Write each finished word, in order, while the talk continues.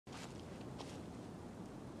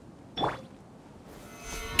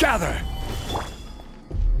Gather!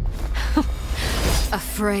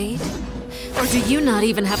 Afraid? Or do you not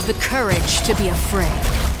even have the courage to be afraid?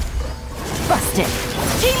 Busted!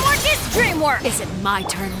 Teamwork is dreamwork! Is it my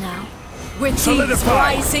turn now? With these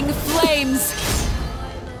Solidify. rising flames!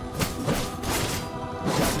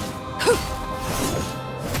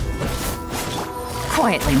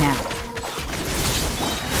 Quietly now.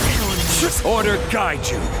 Order guide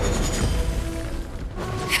you.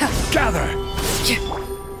 Gather!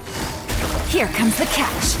 Here comes the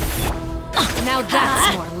catch. Now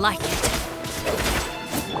that's more like it.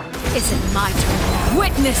 Is it my turn now?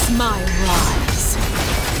 Witness my rise!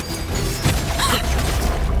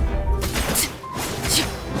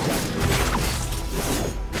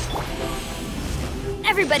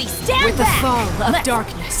 Everybody stand With the back! fall of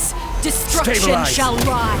darkness, destruction Stabilize. shall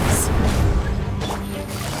rise.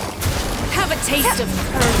 Have a taste of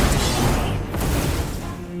earth.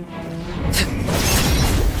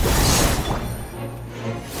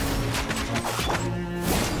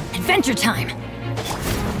 Adventure time!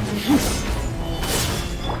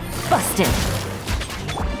 Busted!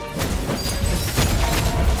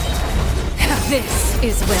 This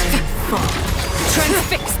is where you fall.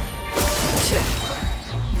 Transfix!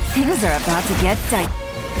 Things are about to get tight.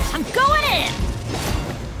 I'm going in!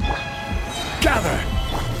 Gather!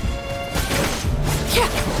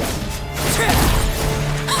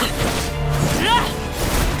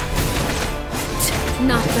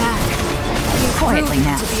 Not bad. You Quietly proved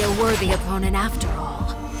now. to be a worthy opponent after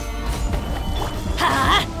all.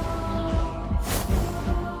 Ha!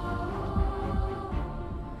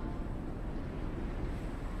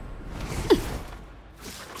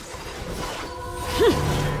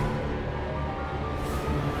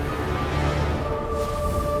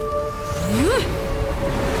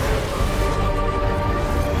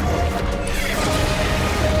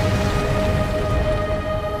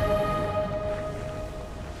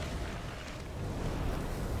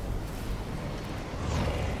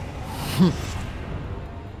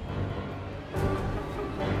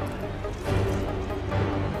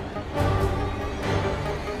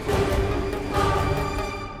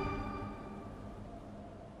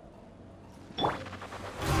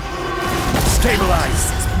 Stabilize!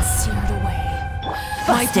 Has been seared away.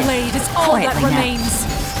 My Busted. blade is all that Quietly now. remains.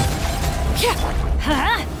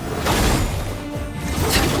 Huh?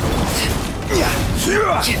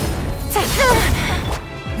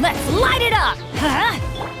 Let's light it up! Huh?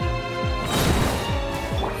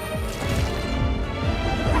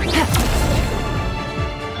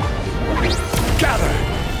 Gather!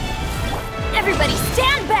 Everybody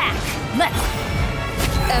stand back! Let's...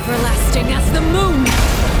 Everlasting as the moon.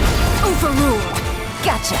 Overruled.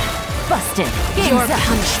 Gotcha! Busted! Your Game's up.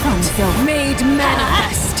 punishment Fun's over. made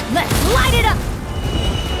manifest. Let's light it up!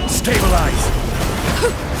 Stabilize!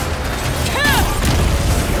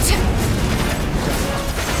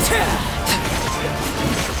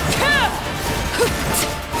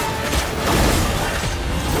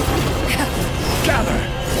 Gather!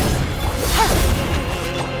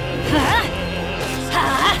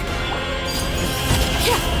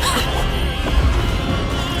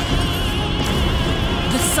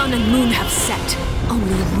 The sun and moon have set.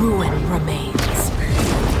 Only ruin remains.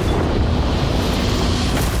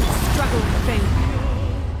 Struggle in vain.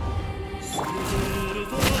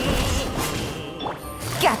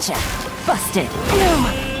 Gotcha! Busted! No!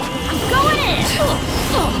 I'm going in!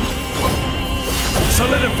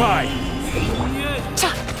 Solidify!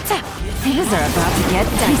 Things are about to get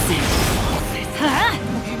dicey. Huh?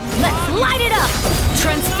 Let's light it up!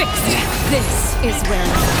 Transfixed. This is where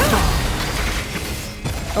you fall.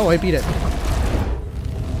 Oh, I beat it.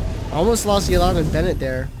 Almost lost Yolanda and Bennett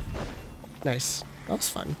there. Nice. That was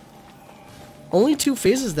fun. Only 2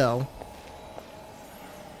 phases, though.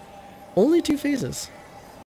 Only 2 phases.